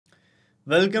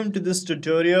Welcome to this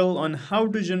tutorial on how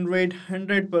to generate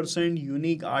 100%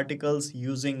 unique articles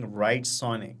using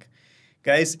Writesonic.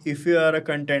 Guys, if you are a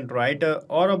content writer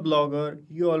or a blogger,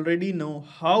 you already know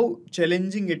how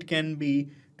challenging it can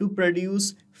be to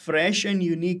produce fresh and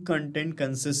unique content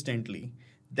consistently.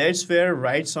 That's where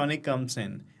Writesonic comes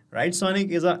in. Writesonic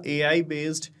is a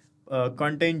AI-based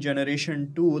content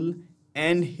generation tool,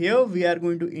 and here we are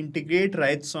going to integrate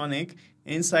Writesonic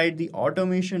inside the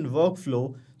automation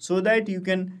workflow so that you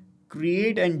can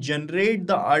create and generate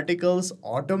the articles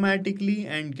automatically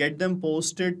and get them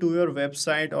posted to your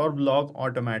website or blog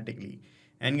automatically.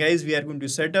 And guys, we are going to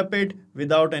set up it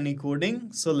without any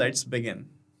coding, so let's begin.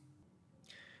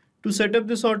 To set up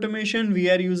this automation, we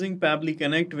are using Pabbly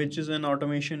Connect, which is an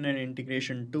automation and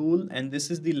integration tool. And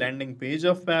this is the landing page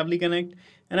of Pabbly Connect.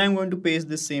 And I'm going to paste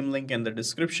the same link in the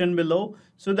description below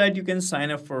so that you can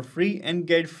sign up for free and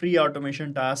get free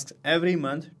automation tasks every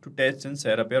month to test and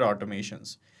set up your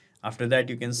automations. After that,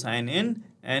 you can sign in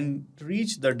and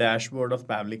reach the dashboard of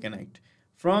Pabbly Connect.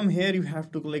 From here, you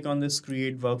have to click on this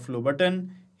create workflow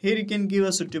button. Here you can give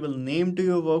a suitable name to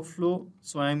your workflow.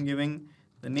 So I'm giving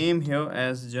the name here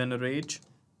as generate.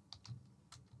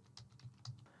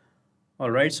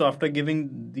 Alright, so after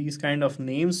giving these kind of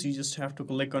names, you just have to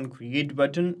click on create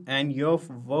button and your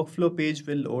workflow page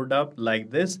will load up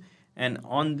like this. And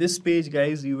on this page,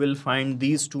 guys, you will find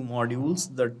these two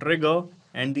modules, the trigger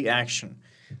and the action.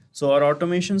 So our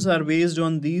automations are based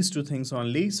on these two things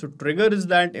only. So trigger is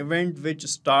that event which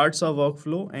starts a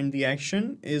workflow, and the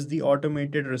action is the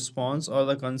automated response or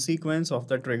the consequence of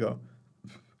the trigger.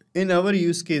 In our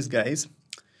use case, guys,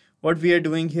 what we are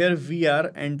doing here, we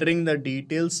are entering the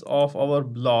details of our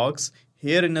blogs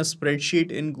here in a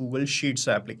spreadsheet in Google Sheets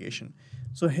application.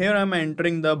 So here I'm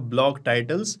entering the blog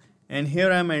titles, and here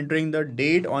I'm entering the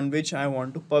date on which I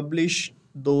want to publish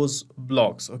those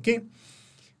blogs. Okay,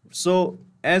 so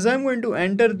as I'm going to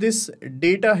enter this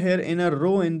data here in a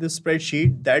row in this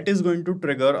spreadsheet, that is going to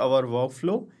trigger our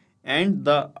workflow and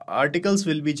the articles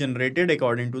will be generated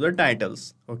according to the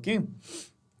titles. Okay.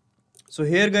 So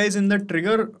here, guys, in the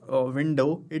trigger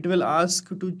window, it will ask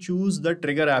to choose the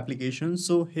trigger application.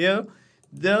 So here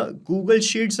the Google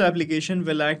Sheets application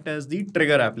will act as the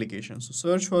trigger application. So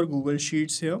search for Google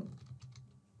Sheets here.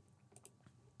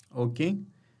 Okay.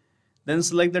 Then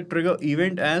select the trigger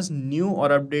event as new or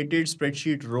updated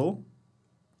spreadsheet row.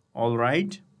 All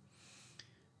right.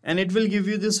 And it will give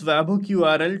you this webhook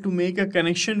URL to make a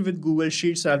connection with Google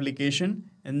Sheets application.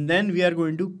 And then we are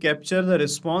going to capture the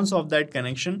response of that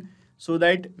connection so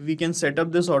that we can set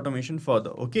up this automation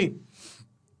further. Okay.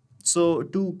 So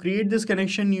to create this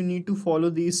connection, you need to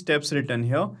follow these steps written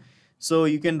here. So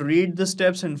you can read the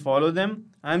steps and follow them.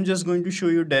 I'm just going to show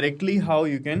you directly how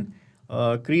you can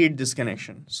create this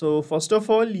connection. So first of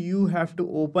all, you have to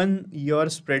open your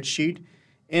spreadsheet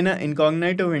in an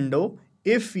incognito window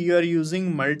if you are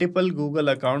using multiple Google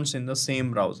accounts in the same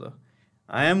browser.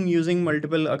 I am using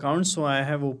multiple accounts, so I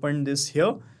have opened this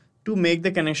here to make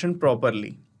the connection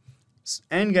properly.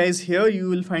 And guys, here you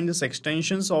will find this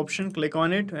extensions option, click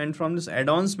on it, and from this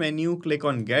add-ons menu, click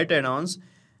on get add-ons,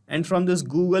 and from this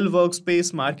Google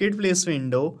Workspace Marketplace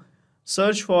window,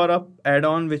 search for a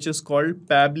add-on which is called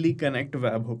Pabbly Connect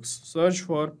Webhooks. Search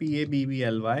for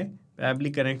Pabbly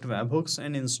Pabbly Connect Webhooks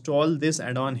and install this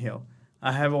add-on here.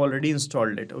 I have already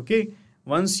installed it. Okay,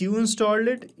 once you installed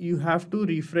it, you have to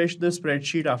refresh the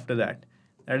spreadsheet after that.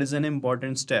 That is an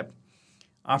important step.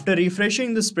 After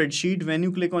refreshing the spreadsheet, when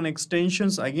you click on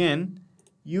extensions again,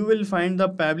 you will find the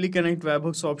Pabbly Connect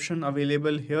Webhooks option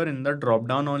available here in the drop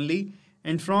down only.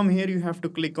 And from here, you have to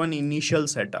click on initial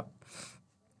setup.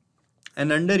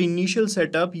 And under initial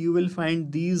setup, you will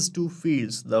find these two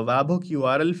fields, the webhook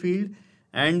URL field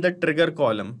and the trigger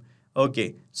column.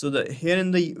 Okay, so here in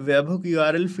the webhook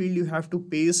URL field, you have to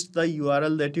paste the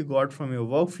URL that you got from your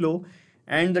workflow,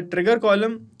 and the trigger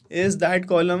column is that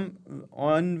column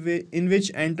in which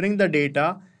entering the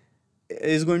data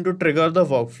is going to trigger the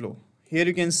workflow. Here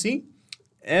you can see,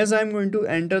 as I'm going to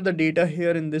enter the data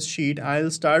here in this sheet, I'll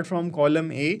start from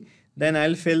column A, then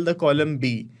I'll fill the column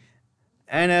B.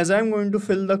 And as I'm going to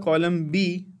fill the column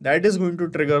B, that is going to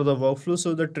trigger the workflow.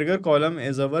 So the trigger column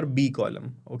is our B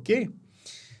column. Okay.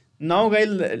 Now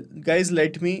guys,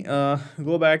 let me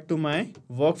go back to my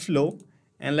workflow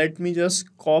and let me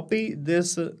just copy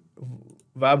this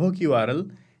webhook URL,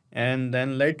 and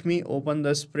then let me open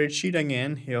the spreadsheet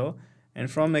again here, and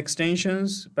from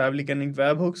extensions, Pabbly Connect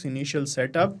Webhooks, initial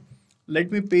setup, let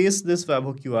me paste this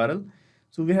webhook URL.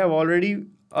 So we have already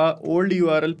old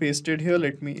URL pasted here.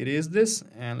 Let me erase this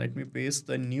and let me paste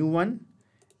the new one,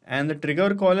 and the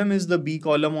trigger column is the B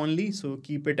column only, so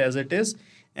keep it as it is.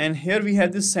 and here we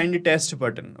have this send test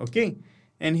button. Okay,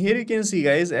 and here you can see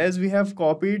guys, as we have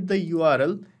copied the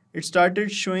URL, it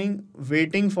started showing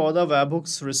waiting for the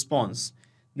webhook's response.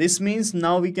 This means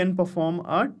now we can perform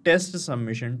a test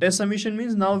submission. Test submission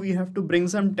means now we have to bring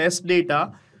some test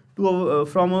data to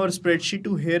from our spreadsheet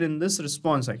to here in this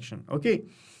response section. Okay,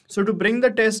 so to bring the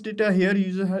test data here,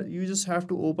 you just have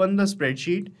to open the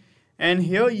spreadsheet, and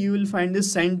here you will find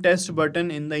this send test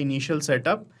button in the initial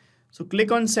setup. So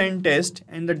click on send test,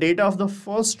 and the data of the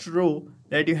first row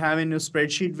that you have in your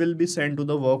spreadsheet will be sent to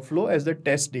the workflow as the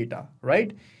test data,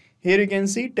 right? Here you can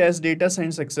see test data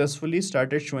sent successfully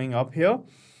started showing up here.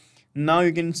 Now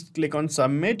you can click on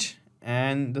submit,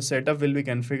 and the setup will be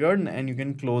configured, and you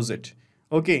can close it.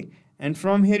 Okay, and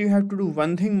from here you have to do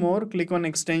one thing more. Click on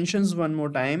extensions one more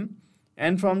time,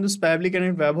 and from this Pabbly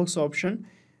Connect webhooks option,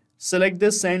 select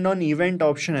this send on event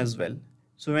option as well.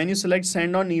 So when you select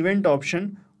send on event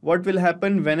option, what will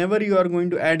happen whenever you are going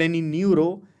to add any new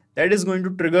row, that is going to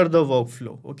trigger the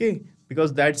workflow. Okay,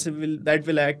 because that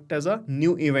will act as a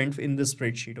new event in the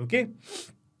spreadsheet. Okay,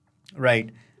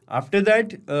 right. After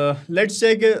that, let's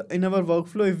check in our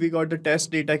workflow if we got the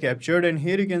test data captured. And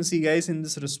here you can see guys, in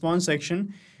this response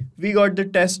section, we got the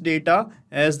test data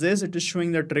as this. It is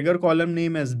showing the trigger column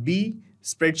name as B,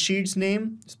 spreadsheet's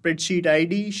name, spreadsheet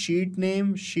ID, sheet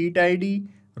name, sheet ID,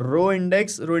 row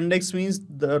index. Row index means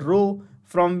the row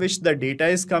from which the data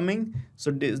is coming.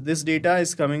 So this data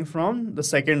is coming from the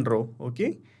second row.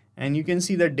 Okay, and you can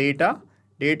see the date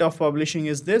of publishing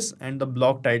is this, and the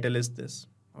blog title is this.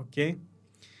 Okay,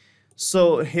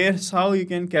 so here's how you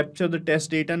can capture the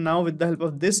test data. Now with the help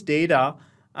of this data,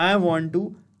 I want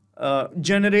to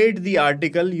generate the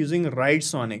article using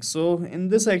Writesonic. So in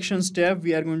this actions tab,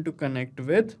 we are going to connect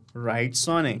with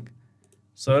Writesonic.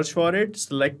 Search for it,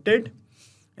 select it,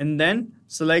 and then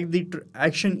select the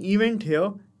action event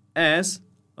here as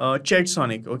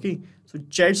Chatsonic. Okay, so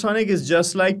Chatsonic is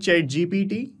just like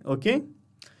ChatGPT. Okay,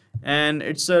 and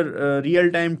it's a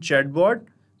real-time chatbot.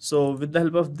 So with the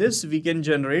help of this, we can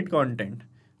generate content.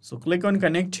 So click on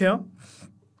connect here.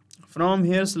 From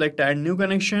here, select add new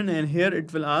connection, and here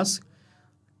it will ask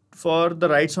for the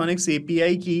Writesonic's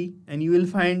API key, and you will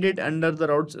find it under the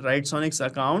Writesonic's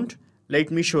account.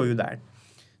 Let me show you that.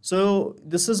 So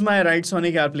this is my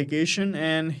Writesonic application,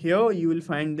 and here you will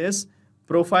find this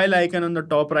profile icon on the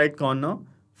top right corner.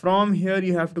 From here,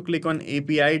 you have to click on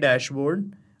API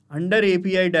dashboard. Under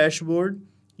API dashboard,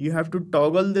 you have to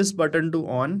toggle this button to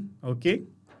on, okay,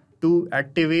 to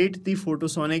activate the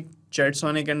Photosonic,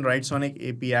 Chatsonic and Writesonic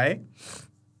API.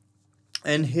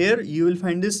 And here you will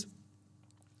find this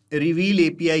reveal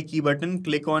API key button.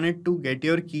 Click on it to get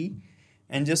your key,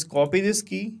 and just copy this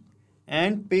key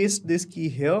and paste this key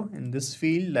here in this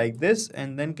field like this,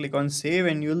 and then click on save,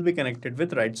 and you will be connected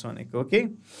with Writesonic.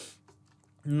 Okay,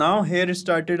 now here it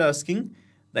started asking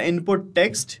the input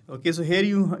text. Okay, so here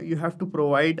you have to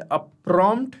provide a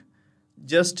prompt,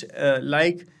 just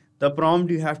like the prompt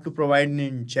you have to provide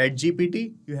in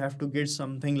ChatGPT. You have to get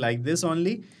something like this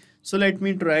only. So let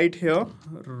me try it here.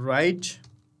 Write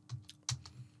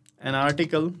an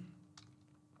article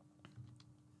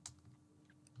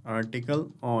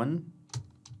on,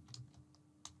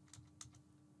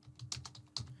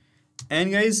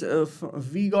 and guys,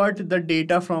 we got the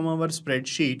data from our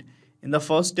spreadsheet in the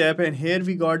first step, and here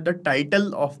we got the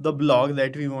title of the blog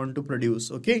that we want to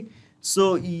produce. Okay,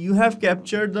 so you have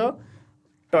captured the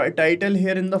title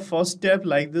here in the first step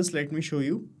like this. Let me show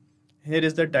you. Here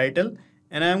is the title,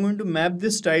 and I'm going to map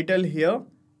this title here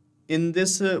in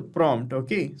this prompt.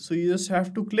 Okay, so you just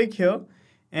have to click here,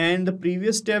 and the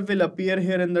previous step will appear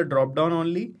here in the drop down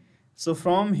only. So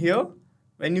from here,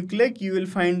 when you click, you will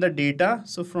find the data.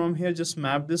 So from here, just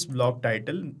map this blog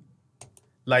title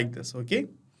like this. Okay,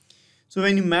 so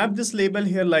when you map this label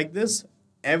here like this,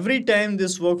 every time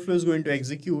this workflow is going to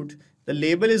execute, the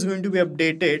label is going to be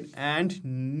updated, and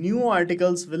new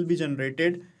articles will be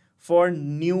generated for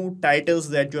new titles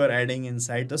that you are adding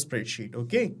inside the spreadsheet.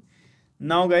 Okay,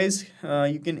 now guys,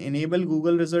 you can enable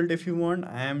Google result if you want.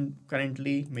 I am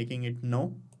currently making it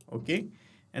no. Okay,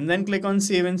 and then click on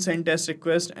save and send test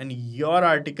request, and your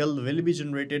article will be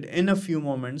generated in a few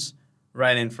moments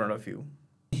right in front of you.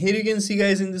 Here you can see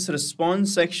guys, in this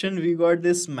response section, we got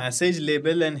this message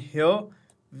label, and here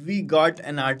we got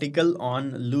an article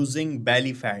on losing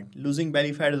belly fat. Losing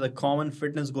belly fat is a common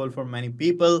fitness goal for many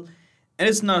people, and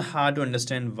it's not hard to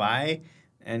understand why.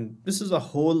 And this is a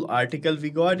whole article we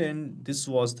got, and this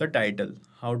was the title,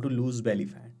 how to lose belly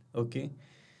fat. Okay,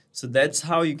 so that's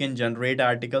how you can generate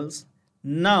articles.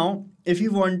 Now, if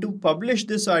you want to publish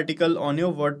this article on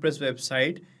your WordPress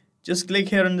website, just click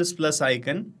here on this plus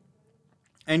icon,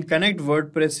 and connect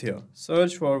WordPress here.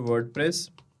 Search for WordPress.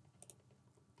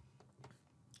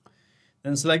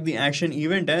 Then select the action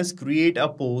event as create a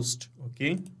post.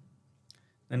 Okay.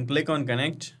 Then click on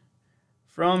connect.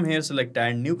 From here select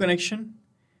add new connection.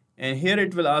 And here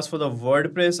it will ask for the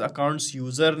WordPress account's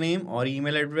username or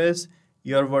email address,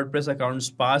 your WordPress account's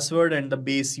password, and the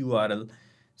base URL.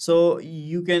 So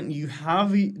you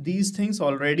have these things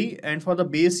already. And for the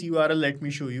base URL, let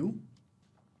me show you.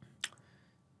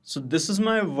 So this is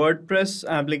my WordPress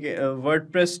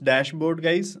dashboard,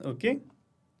 guys. Okay.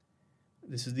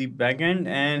 This is the backend,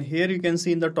 and here you can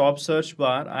see in the top search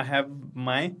bar, I have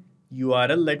my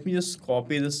URL. Let me just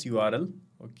copy this URL.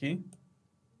 Okay.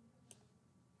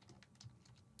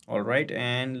 All right,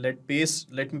 and let me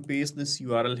paste this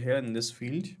URL here in this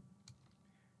field.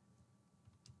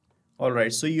 All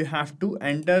right, so you have to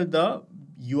enter the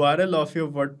URL of your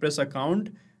WordPress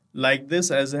account like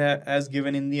this as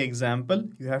given in the example.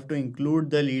 You have to include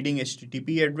the leading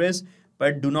HTTP address,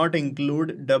 but do not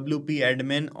include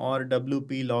wp-admin or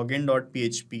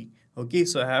wp-login.php. Okay,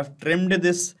 so I have trimmed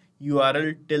this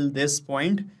URL till this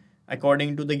point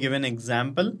according to the given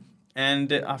example.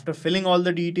 And after filling all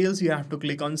the details, you have to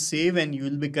click on save and you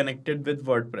will be connected with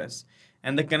WordPress.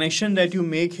 And the connection that you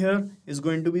make here is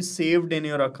going to be saved in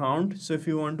your account. So if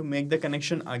you want to make the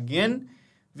connection again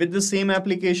with the same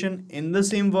application in the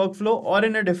same workflow or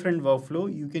in a different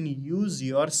workflow, you can use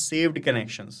your saved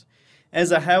connections.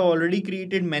 As I have already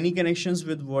created many connections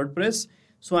with WordPress,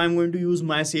 so I'm going to use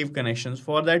my saved connections.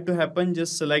 For that to happen,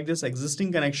 just select this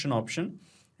existing connection option.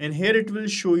 And here it will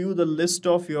show you the list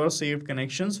of your saved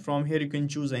connections. From here you can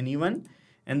choose anyone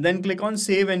and then click on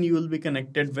save and you will be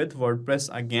connected with WordPress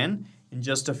again in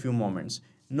just a few moments.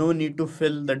 No need to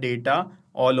fill the data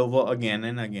all over again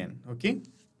and again. Okay.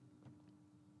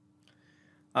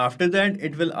 After that,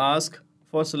 it will ask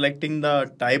for selecting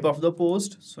the type of the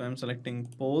post. So I'm selecting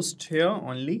post here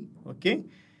only. Okay.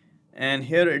 And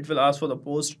here it will ask for the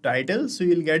post title. So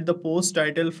you'll get the post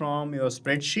title from your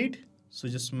spreadsheet. So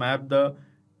just map the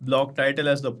blog title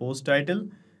as the post title.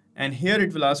 And here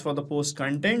it will ask for the post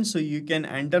content. So you can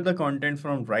enter the content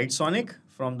from Writesonic.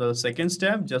 From the second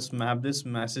step, just map this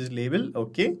message label.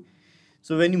 Okay.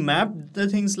 So when you map the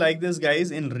things like this,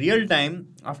 guys, in real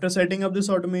time, after setting up this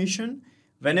automation,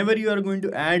 whenever you are going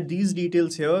to add these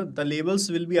details here, the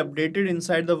labels will be updated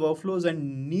inside the workflows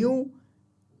and new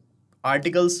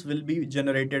articles will be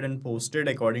generated and posted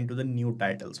according to the new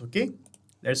titles. Okay.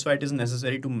 That's why it is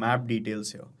necessary to map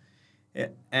details here.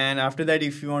 And after that,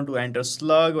 if you want to enter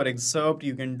slug or excerpt,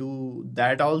 you can do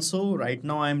that also. Right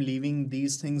now I'm leaving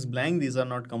these things blank. These are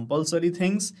not compulsory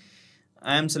things.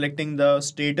 I am selecting the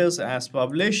status as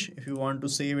publish. If you want to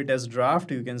save it as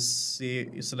draft, you can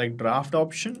select draft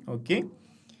option. Okay.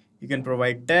 You can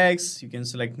provide text, you can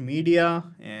select media,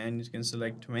 and you can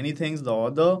select many things. The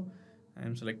author,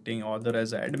 I'm selecting author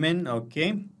as admin.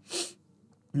 Okay.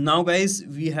 Now guys,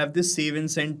 we have this save and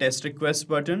send test request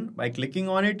button. By clicking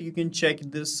on it, you can check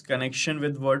this connection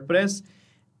with WordPress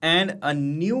and a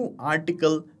new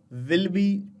article will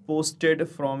be posted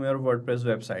from your WordPress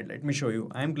website. Let me show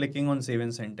you. I'm clicking on save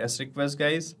and send test request,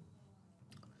 guys.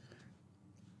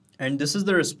 And this is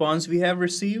the response we have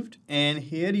received. And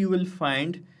here you will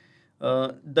find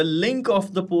the link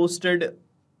of the posted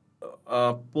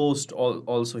post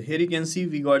also. Here you can see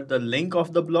we got the link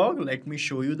of the blog. Let me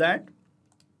show you that.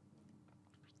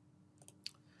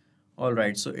 All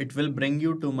right, so it will bring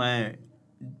you to my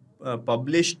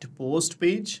published post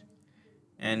page,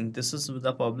 and this is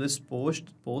the published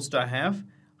post I have,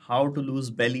 how to lose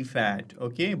belly fat,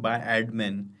 okay, by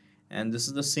admin. And this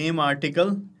is the same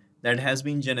article that has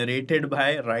been generated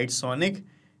by Writesonic,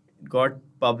 got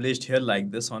published here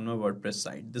like this on my WordPress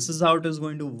site. This is how it is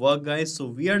going to work, guys. So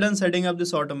we are done setting up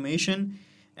this automation,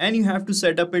 and you have to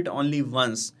set up it only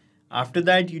once. After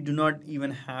that, you do not even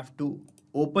have to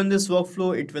open this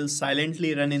workflow. It will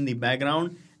silently run in the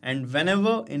background, and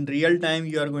whenever in real time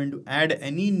you are going to add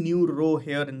any new row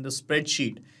here in the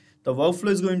spreadsheet, the workflow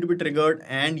is going to be triggered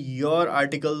and your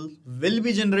article will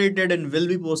be generated and will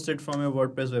be posted from your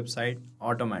WordPress website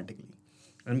automatically.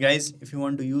 And guys, if you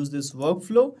want to use this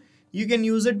workflow, you can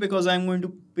use it because I'm going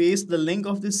to paste the link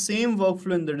of the same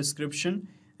workflow in the description,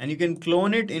 and you can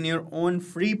clone it in your own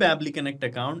free Pabbly Connect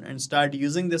account and start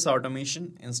using this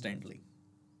automation instantly.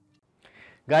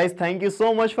 Guys, thank you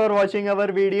so much for watching our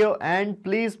video, and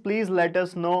please let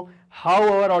us know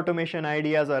how our automation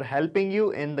ideas are helping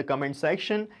you in the comment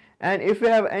section. And if you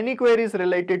have any queries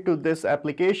related to this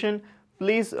application,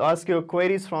 please ask your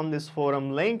queries from this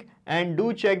forum link, and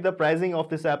do check the pricing of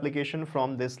this application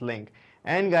from this link.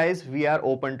 And guys, we are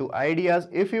open to ideas.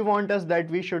 If you want us that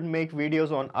we should make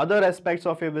videos on other aspects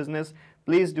of your business,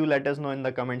 please do let us know in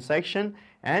the comment section.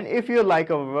 And if you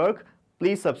like our work,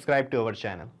 please subscribe to our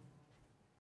channel.